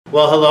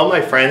Well, hello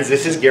my friends,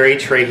 this is Gary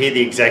Trahey, the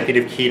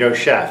Executive Keto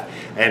Chef,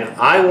 and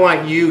I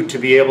want you to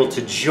be able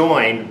to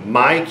join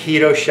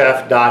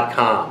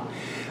myketochef.com.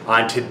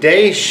 On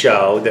today's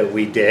show that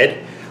we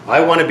did,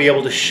 I want to be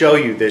able to show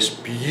you this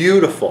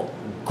beautiful,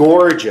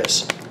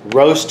 gorgeous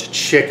roast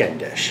chicken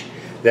dish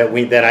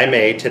that I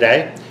made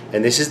today.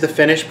 And this is the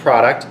finished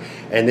product,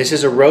 and this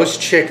is a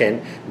roast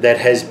chicken that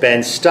has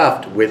been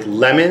stuffed with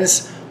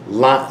lemons,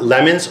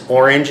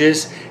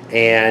 oranges,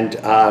 and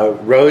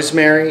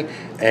rosemary,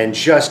 and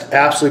just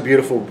absolutely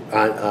beautiful,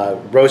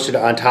 roasted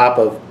on top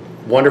of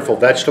wonderful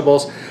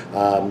vegetables,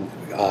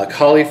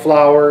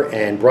 cauliflower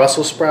and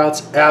Brussels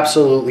sprouts.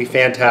 Absolutely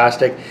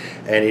fantastic,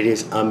 and it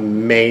is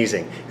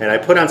amazing. And I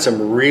put on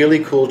some really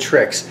cool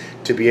tricks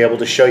to be able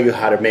to show you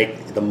how to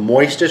make the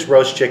moistest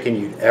roast chicken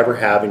you'd ever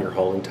have in your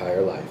whole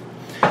entire life.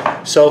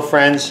 So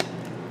friends,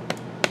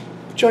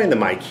 join the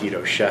My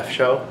Keto Chef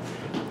show,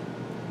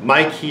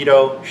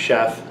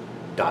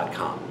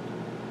 myketochef.com.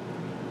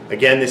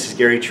 Again, this is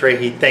Gary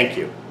Trahey. Thank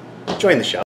you. Join the show.